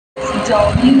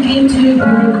Don't you came to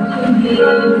broken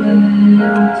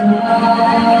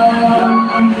down.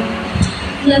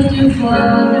 Left your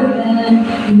father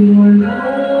and you are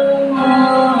no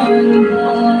longer.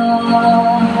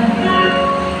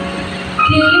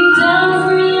 Came down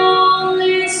for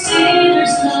lonely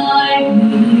sinners like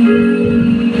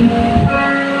me,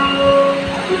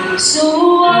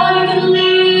 so I can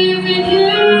live with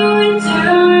you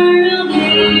eternally.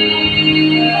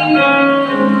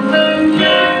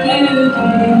 You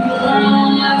give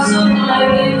life, so I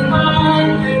give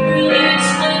mine.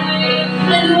 Release my will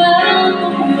and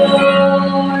welcome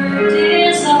your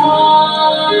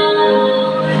design.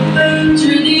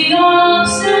 Through the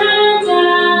ups and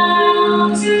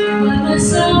downs, by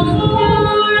myself or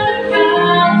the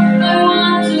crowd, I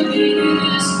want to be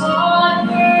used by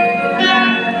you.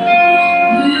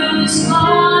 Used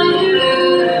by you.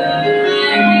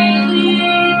 Let me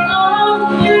lean on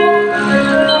you.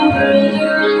 The world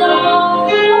your love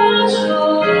will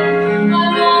show. I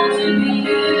want to be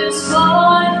used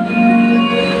by you.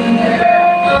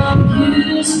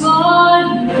 Used by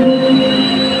you.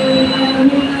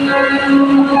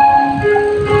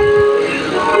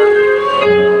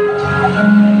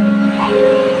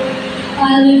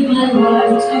 I live my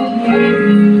life to give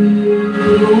you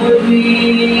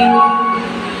glory,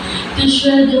 to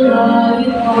shed the light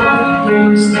on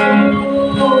your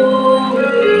story.